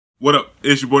What up?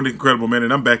 It's your boy Nick Incredible, man,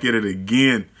 and I'm back at it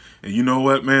again. And you know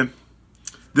what, man?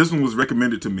 This one was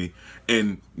recommended to me.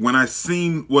 And when I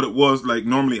seen what it was, like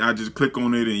normally I just click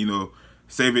on it and, you know,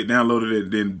 save it, download it,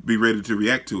 and then be ready to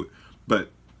react to it.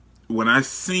 But when I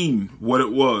seen what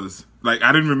it was, like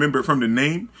I didn't remember it from the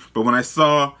name, but when I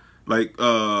saw like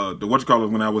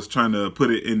when I was trying to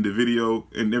put it in the video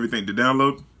and everything to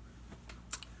download,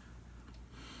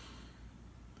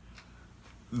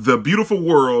 The Beautiful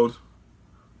World,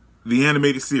 the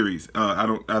animated series. I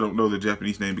don't know the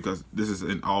Japanese name because this is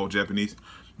in all Japanese,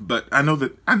 but I know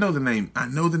the name. I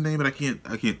know the name, but I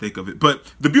can't think of it.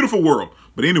 But The Beautiful World.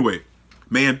 But anyway,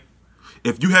 man,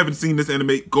 if you haven't seen this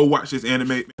anime, go watch this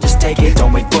anime. Just take it,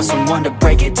 don't wait for someone to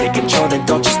break it. Take control, then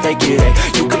don't just take it.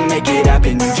 Hey, you can make it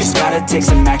happen. You just gotta take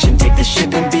some action. Take the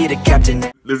ship and be the captain.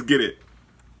 Let's get it.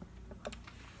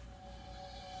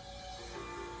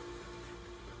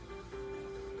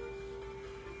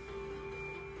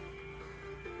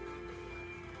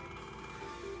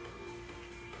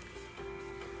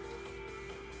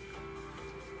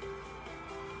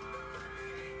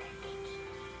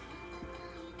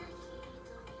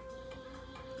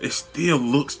 It still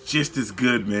looks just as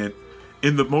good, man.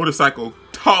 And the motorcycle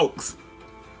talks.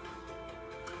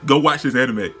 Go watch this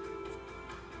anime.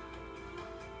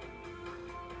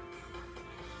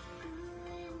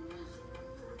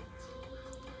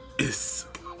 There's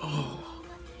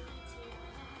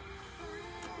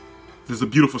a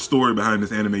beautiful story behind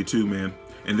this anime too, man.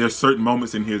 And there's certain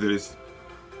moments in here that is,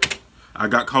 I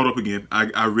got caught up again.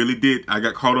 I really did. I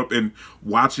got caught up in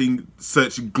watching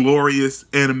such glorious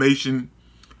animation.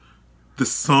 The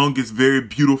song is very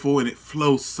beautiful and it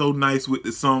flows so nice with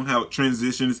the song, how it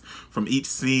transitions from each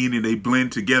scene and they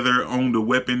blend together on the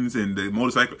weapons and the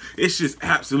motorcycle. It's just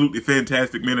absolutely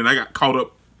fantastic, man. And I got caught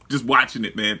up just watching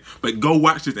it, man. But go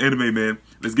watch this anime, man.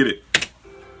 Let's get it.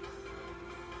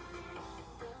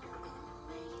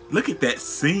 Look at that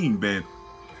scene, man.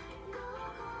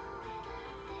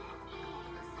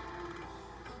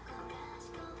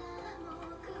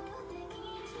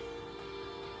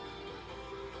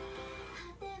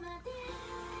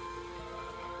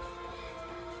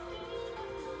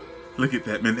 Look at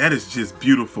that, man. That is just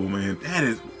beautiful, man. That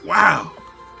is, wow.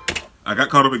 I got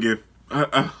caught up again.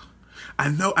 I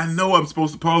know I'm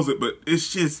supposed to pause it, but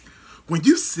it's just, when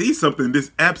you see something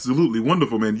this absolutely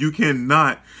wonderful, man, you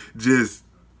cannot just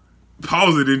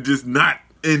pause it and just not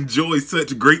enjoy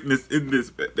such greatness in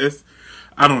this. That's,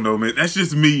 I don't know, man. That's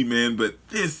just me, man. But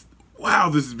this, wow,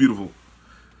 this is beautiful.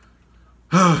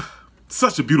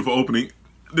 Such a beautiful opening.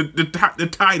 The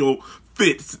title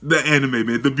fits the anime,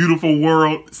 man. The Beautiful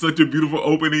World, such a beautiful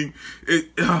opening.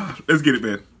 Let's get it,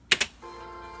 man.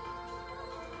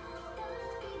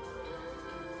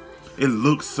 It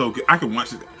looks so good. I can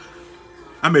watch it.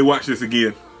 I may watch this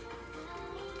again.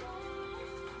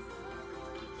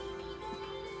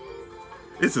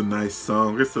 It's a nice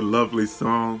song. It's a lovely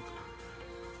song.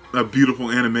 A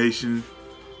beautiful animation.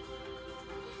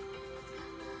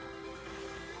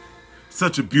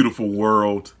 Such a beautiful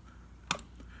world.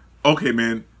 Okay,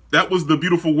 man. That was The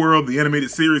Beautiful World, the animated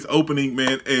series opening,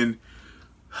 man. And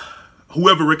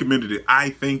whoever recommended it, I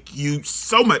thank you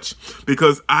so much,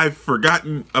 because I've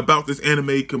forgotten about this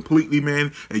anime completely,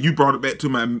 man. And you brought it back to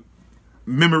my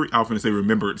memory. I was going to say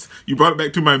remembrance. You brought it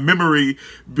back to my memory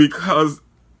because,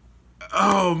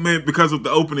 oh man, because of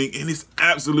the opening, and it's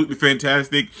absolutely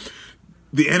fantastic.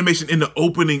 The animation in the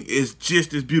opening is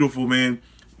just as beautiful, man.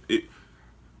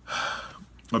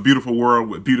 A beautiful world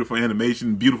with beautiful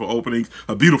animation, beautiful openings,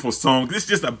 a beautiful song. It's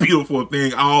just a beautiful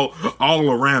thing all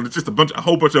around. It's just a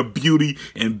whole bunch of beauty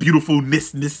and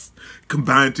beautifulness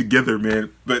combined together,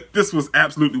 man. But this was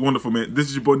absolutely wonderful, man. This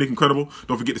is your boy Nick Incredible.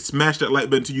 Don't forget to smash that like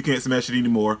button till you can't smash it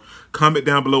anymore. Comment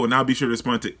down below and I'll be sure to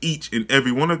respond to each and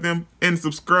every one of them. And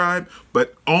subscribe,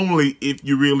 but only if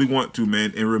you really want to,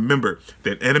 man. And remember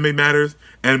that anime matters,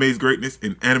 anime is greatness,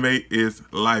 and anime is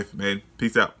life, man.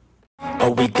 Peace out.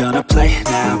 Are we gonna play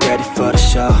now? Ready for the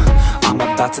show? I'm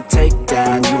about to take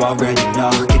down, you already know.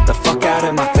 Get the fuck out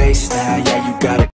of my face now, yeah, you gotta